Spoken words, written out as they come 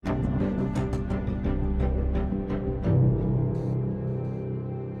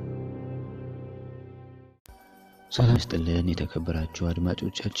ሰላም ይስጥልን የተከበራችሁ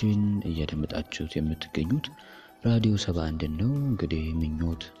አድማጮቻችን እያደመጣችሁት የምትገኙት ራዲዮ 71 ነው። እንግዲህ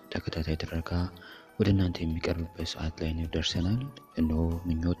ምኞት ተከታታይ ትረካ ወደ እናንተ የሚቀርብበት ሰዓት ላይ ነው ደርሰናል። እነሆ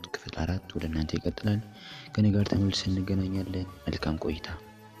ምኞት ክፍል 4 ወደ እናንተ ይቀጥላል። ከኔ ጋር ተመልሰን እንገናኛለን። መልካም ቆይታ።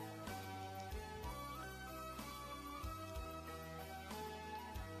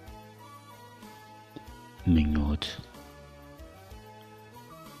 ምኞት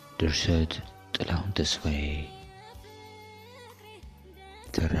ድርሰት ጥላሁን ተስፋየ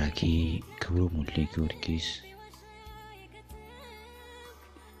ተራኪ ክብሮም ወ.ጊዮርጊስ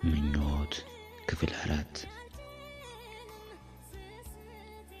ምኞት ክፍል 4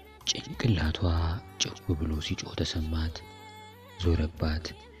 ጭንቅላቷ ጭው ብሎ ሲጮህ ተሰማት። ዞረባት፣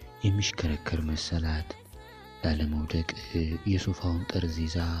 የሚሽከረከር መሰላት። ላለመውደቅ የሶፋውን ጠርዝ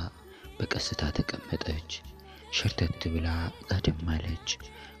ይዛ በቀስታ ተቀመጠች። ሸርተት ብላ ጋደም አለች።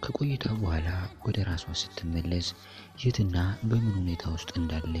 ከቆይታ በኋላ ወደ ራሷ ስትመለስ የትና በምን ሁኔታ ውስጥ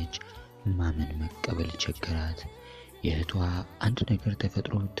እንዳለች ማመን መቀበል ቸገራት። የእህቷ አንድ ነገር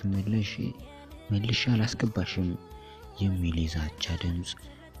ተፈጥሮ ብትመለሽ መልሼ አላስገባሽም የሚል የዛቻ ድምፅ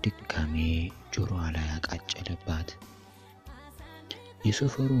ድጋሜ ጆሮዋ ላይ አቃጨለባት።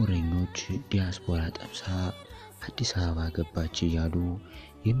 የሰፈሩ ወሬኞች ዲያስፖራ ጠብሳ አዲስ አበባ ገባች እያሉ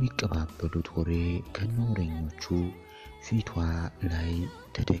የሚቀባበሉት ወሬ ከነወሬኞቹ ፊቷ ላይ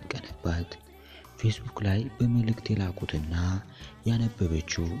ተደቀነባት። ፌስቡክ ላይ በመልእክት የላኩትና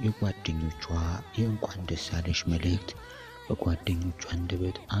ያነበበችው የጓደኞቿ የእንኳን ደስ አለሽ መልእክት በጓደኞቿ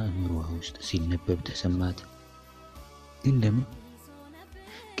አንደበት አእምሮዋ ውስጥ ሲነበብ ተሰማት።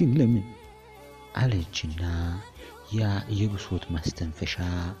 ግን ለምን አለችና ያ የብሶት ማስተንፈሻ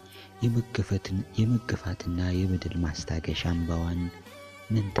የመገፋትና የበደል ማስታገሻ እንባዋን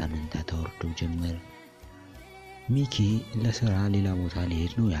መንታ ታወርደው ጀመር። ሚኪ ለሥራ ሌላ ቦታ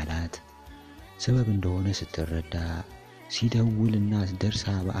ሊሄድ ነው ያላት ሰበብ እንደሆነ ስትረዳ ሲደውልና ደርሳ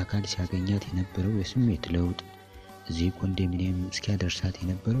በአካል ሲያገኛት የነበረው የስሜት ለውጥ እዚህ ኮንዶሚኒየም እስኪያደርሳት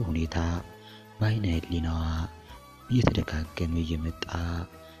የነበረው ሁኔታ በዓይነ ሕሊናዋ እየተደጋገመ እየመጣ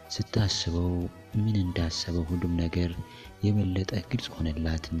ስታስበው ምን እንዳሰበው ሁሉም ነገር የበለጠ ግልጽ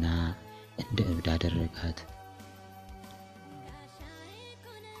ሆነላትና እንደ እብድ አደረጋት።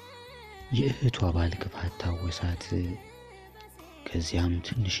 የእህቷ ባል ክፋት ታወሳት። ከዚያም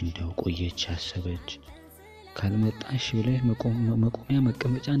ትንሽ እንደው ቆየች አሰበች። ካልመጣሽ ብለህ መቆሚያ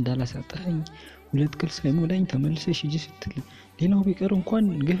መቀመጫ እንዳላሳጣኝ 2 ቀን ሳይሞላኝ ተመልሰሽ ሂጂ ስትል ሌላው ቢቀር እንኳን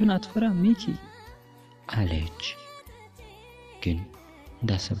ግፍን አትፈራ ሚኪ አለች። ግን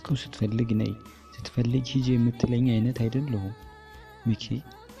እንዳሰብከው ስትፈልግ ነይ ስትፈልግ ሂጂ የምትለኝ አይነት አይደለሁም ሚኪ።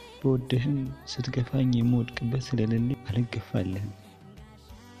 በወደህም ስትገፋኝ የምወድቅበት ስለሌለ አልገፋለህም።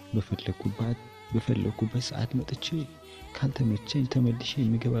 በፈለኩበት ሰዓት መጥቼ ካልተመቸኝ ተመልሼ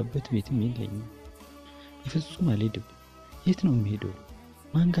የሚገባበት ቤትም የለኝም። በፍጹም አልሄድም። የት ነው የምሄደው?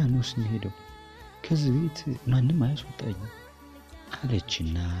 ማን ጋር ነው የምሄደው? ከዚህ ቤት ማንም አያስወጣኝም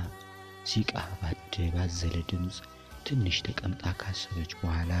አለችና ሲቃ ባዘለ ድምፅ ትንሽ ተቀምጣ ካሰበች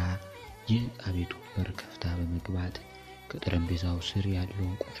በኋላ የዕቃ ቤቱ በር ከፍታ በመግባት ከጠረጴዛው ስር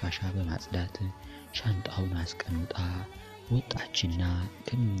ያለውን ቆሻሻ በማጽዳት ሻንጣውን አስቀምጣ ወጣችና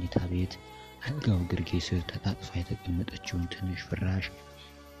ከመኝታ ቤት አልጋው ግርጌ ስር ተጣጥፋ የተቀመጠችውን ትንሽ ፍራሽ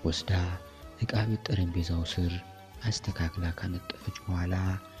ወስዳ ዕቃ ቤት ጠረጴዛው ስር አስተካክላ ካነጠፈች በኋላ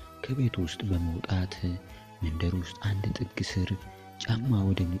ከቤቱ ውስጥ በመውጣት መንደር ውስጥ አንድ ጥግ ስር ጫማ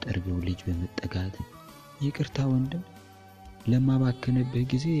ወደሚጠርገው ልጅ በመጠጋት ይቅርታ ወንድም፣ ለማባከነብህ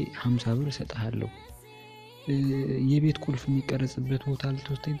ጊዜ 50 ብር እሰጥሃለሁ። የቤት ቁልፍ የሚቀረጽበት ቦታ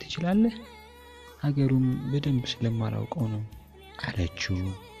ልትወስደኝ ትችላለህ? ሀገሩም በደንብ ስለማላውቀው ነው አለችው።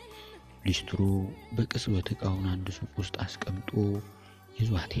 ሊስትሮ በቅጽበት ዕቃውን አንድ ሱቅ ውስጥ አስቀምጦ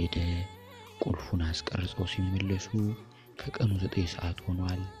ይዟት ሄደ። ቁልፉን አስቀርጸው ሲመለሱ ከቀኑ 9 ሰዓት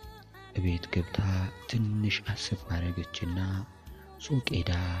ሆኗል። እቤት ገብታ ትንሽ አሰብ አረገችና ሱቅ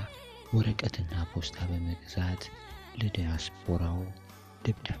ሄዳ ወረቀትና ፖስታ በመግዛት ለዲያስፖራው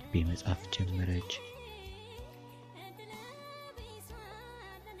ደብዳቤ መጻፍ ጀመረች።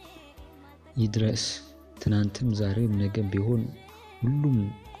 ይድረስ ትናንትም ዛሬም ነገም ቢሆን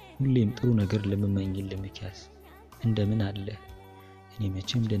ሁሌም ጥሩ ነገር ለመመኝልህ ሚኪያስ፣ እንደምን አለ? እኔ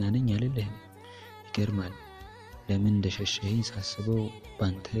መቼም ደህና ነኝ አልልህም። ይገርማል፣ ለምን እንደሸሸኸኝ ሳስበው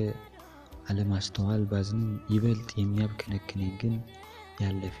ባንተ አለማስተዋል ባዝንም ይበልጥ የሚያብከነክነኝ ግን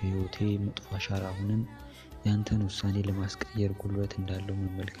ያለፈ ሕይወቴ መጥፎ አሻራ አሁንም ያንተን ውሳኔ ለማስቀየር ጉልበት እንዳለው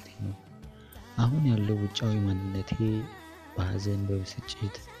መመልከቴ ነው። አሁን ያለው ውጫዊ ማንነቴ በሐዘን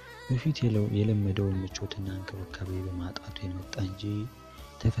በብስጭት በፊት የለመደውን ምቾትና እንክብካቤ በማጣቱ የመጣ እንጂ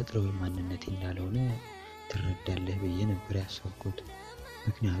ተፈጥሯዊ ማንነቴ እንዳልሆነ ትረዳለህ ብዬ ነበር ያሰብኩት።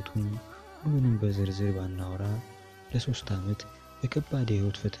 ምክንያቱም ሁሉንም በዝርዝር ባናወራ ለ3 ዓመት በከባድ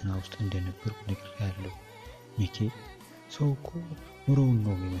የህይወት ፈተና ውስጥ እንደነበርኩ ነግሬሃለሁ። ሚኪ ሰው እኮ ኑሮውን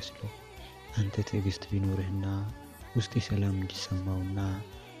ነው የሚመስለው። አንተ ትዕግስት ቢኖርህና ውስጤ ሰላም እንዲሰማውና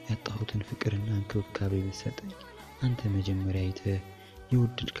ያጣሁትን ፍቅርና እንክብካቤ ቢሰጠኝ አንተ መጀመሪያ አይተህ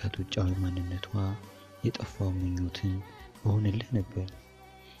የወደድካት ውጫዊ ማንነቷ የጠፋው ምኞትን በሆነልህ ነበር።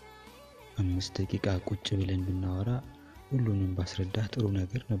 5 ደቂቃ ቁጭ ብለን ብናወራ ሁሉንም ባስረዳህ ጥሩ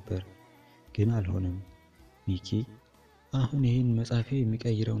ነገር ነበር፣ ግን አልሆነም። ሚኪ አሁን ይህን መጻፌ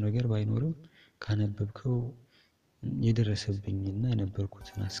የሚቀይረው ነገር ባይኖርም ካነበብከው የደረሰብኝና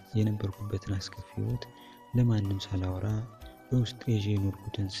የነበርኩበትን አስከፊ ህይወት ለማንም ሳላወራ በውስጥ ይዤ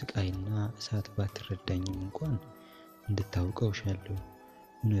የኖርኩትን ስቃይና እሳት ባትረዳኝም እንኳን እንድታውቀው እሻለሁ።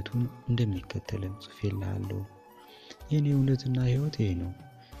 እውነቱን እንደሚከተለው ጽፌልሃለሁ። የኔ እውነትና ህይወት ይሄ ነው።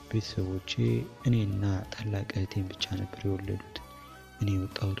 ቤተሰቦቼ እኔና ታላቅ እህቴን ብቻ ነበር የወለዱት። እኔ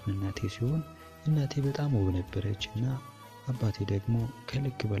የወጣሁት እናቴ ሲሆን እናቴ በጣም ውብ ነበረችና አባቴ ደግሞ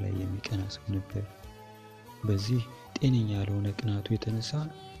ከልክ በላይ የሚቀና ሰው ነበር። በዚህ ጤነኛ ያልሆነ ቅናቱ የተነሳ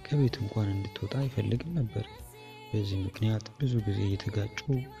ከቤት እንኳን እንድትወጣ አይፈልግም ነበር። በዚህ ምክንያት ብዙ ጊዜ የተጋጩ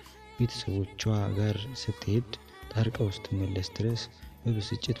ቤተሰቦቿ ጋር ስትሄድ ታርቀው ስትመለስ ድረስ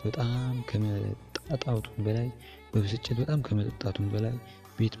በብስጭት በጣም ከመጠጣቱም በላይ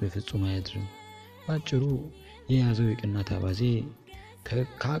ቤት በፍጹም አያድርም። ባጭሩ የያዘው የቅናት አባዜ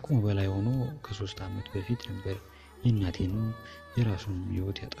ከአቅሙ በላይ ሆኖ ከ3 ዓመት በፊት ነበር የእናቴንም የራሱን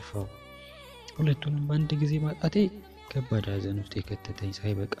ህይወት ያጠፋው። ሁለቱንም በአንድ ጊዜ ማጣቴ ከባድ ሐዘን ውስጥ የከተተኝ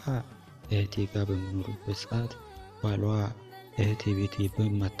ሳይበቃ እህቴ ጋር በምኖርበት ሰዓት ባሏ እህቴ ቤቴ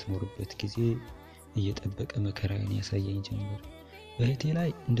በማትኖርበት ጊዜ እየጠበቀ መከራዬን ያሳየኝ ጀመር። በእህቴ ላይ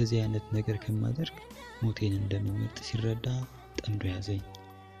እንደዚህ አይነት ነገር ከማደርግ ሞቴን እንደምመርጥ ሲረዳ ጠምዶ ያዘኝ።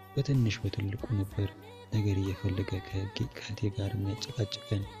 በትንሽ በትልቁ ነበር ነገር እየፈለገ ከእህቴ ጋር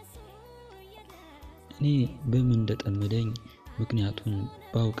የሚያጨቃጭቀን። እኔ በምን እንደጠመደኝ ምክንያቱን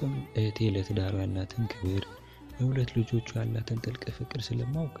ባውቅም እህቴ ለትዳሯ ያላትን ክብር፣ ለሁለት ልጆቿ ያላትን ጥልቅ ፍቅር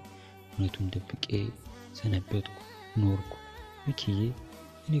ስለማውቅ እውነቱን ደብቄ ሰነበትኩ፣ ኖርኩ። ሚኪዬ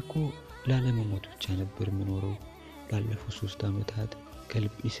እኔ እኮ ላለመሞት ብቻ ነበር የምኖረው። ላለፉት 3 ዓመታት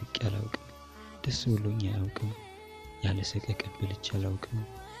ከልቤ ስቄ አላውቅም፣ ደስ ብሎኝ አያውቅም፣ ያለ ሰቀቀን በልቼ አላውቅም።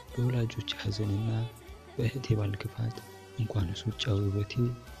 በወላጆች ሐዘንና በእህቴ ባልክፋት እንኳንስ ውጫዊ ውበቴ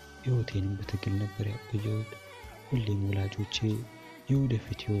ህይወቴንም በትግል ነበር ያቆየሁት። ሁሌም ወላጆቼ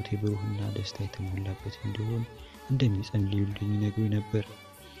የወደፊት ህይወቴ ብሩህና ደስታ የተሞላበት እንዲሆን እንደሚጸልዩልኝ ይነግሩኝ ነበር።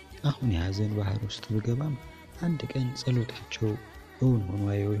 አሁን የሐዘን ባህር ውስጥ ብገባም አንድ ቀን ጸሎታቸው እውን ሆኖ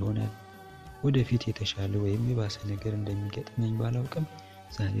አየው ይሆናል። ወደፊት የተሻለ ወይም የባሰ ነገር እንደሚገጥመኝ ባላውቅም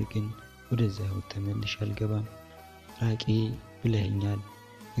ዛሬ ግን ወደዛ ህይወት ተመልሼ አልገባም። ራቂ ብለኸኛል።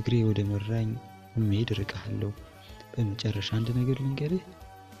 እግሬ ወደ መራኝ መሄድ ርቀሃለሁ። በመጨረሻ አንድ ነገር ልንገርህ፣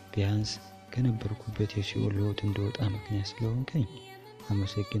 ቢያንስ ከነበርኩበት የሲኦል ህይወት እንደወጣ ምክንያት ስለሆንከኝ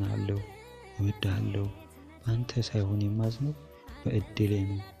አመሰግናለሁ፣ እወድሃለሁ። አንተ ሳይሆን የማዝነው በእድሌ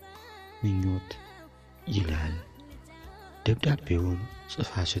ነው። ምኞት ይላል። ደብዳቤውን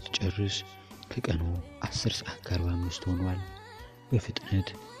ጽፋ ስትጨርስ ከቀኑ 10:45 ሆኗል። በፍጥነት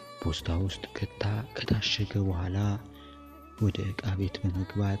ፖስታ ውስጥ ከታሸገ በኋላ ወደ ዕቃ ቤት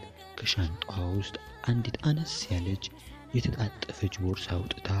በመግባት ከሻንጣዋ ውስጥ አንዲት አነስ ያለች የተጣጠፈች ቦርሳ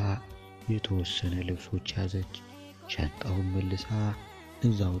አውጥታ የተወሰነ ልብሶች ያዘች። ሻንጣውን መልሳ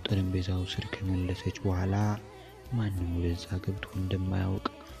እዛው ጠረጴዛው ስር ከመለሰች በኋላ ማንም ወደዛ ገብቶ እንደማያውቅ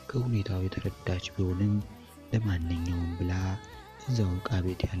ከሁኔታው የተረዳች ቢሆንም ለማንኛውም ብላ እዛው ዕቃ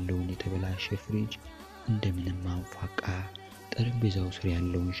ቤት ያለውን የተበላሸ ፍሪጅ እንደምንም አንፏቃ ጠረጴዛው ስር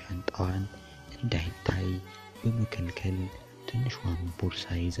ያለውን ሻንጣዋን እንዳይታይ በመከልከል ትንሿን ቦርሳ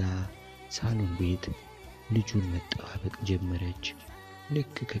ይዛ ሳሎን ቤት ልጁን መጠባበቅ ጀመረች።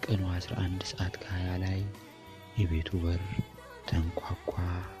 ልክ ከቀኑ 11:20 ላይ የቤቱ በር ተንኳኳ።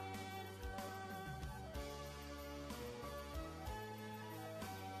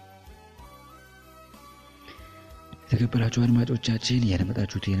 የተከበራችሁ አድማጮቻችን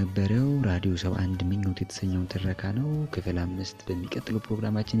ያደመጣችሁት የነበረው ራዲዮ 71 ምኞት የተሰኘውን ትረካ ነው። ክፍል 5 በሚቀጥለው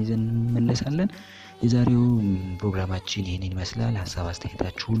ፕሮግራማችን ይዘን እንመለሳለን። የዛሬው ፕሮግራማችን ይሄንን ይመስላል። ሐሳብ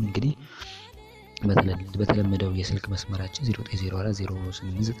አስተያየታችሁን እንግዲህ በተለመደው የስልክ መስመራችን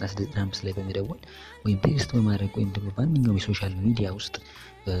 0904089995 ላይ በመደወል ወይም ቴክስት በማድረግ ወይም ደግሞ በማንኛውም የሶሻል ሚዲያ ውስጥ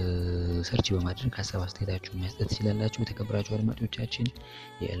ሰርች በማድረግ ሐሳብ አስተያየታችሁን መስጠት ትችላላችሁ። የተከበራችሁ አድማጮቻችን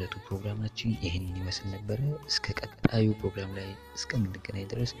የዕለቱ ፕሮግራማችን ይሄንን ይመስል ነበር። እስከ ቀጣዩ ፕሮግራም ላይ እስከምንገናኝ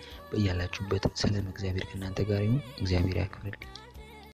ድረስ በእያላችሁበት ሰላም እግዚአብሔር ከእናንተ ጋር ይሁን። እግዚአብሔር ያክብርልኝ።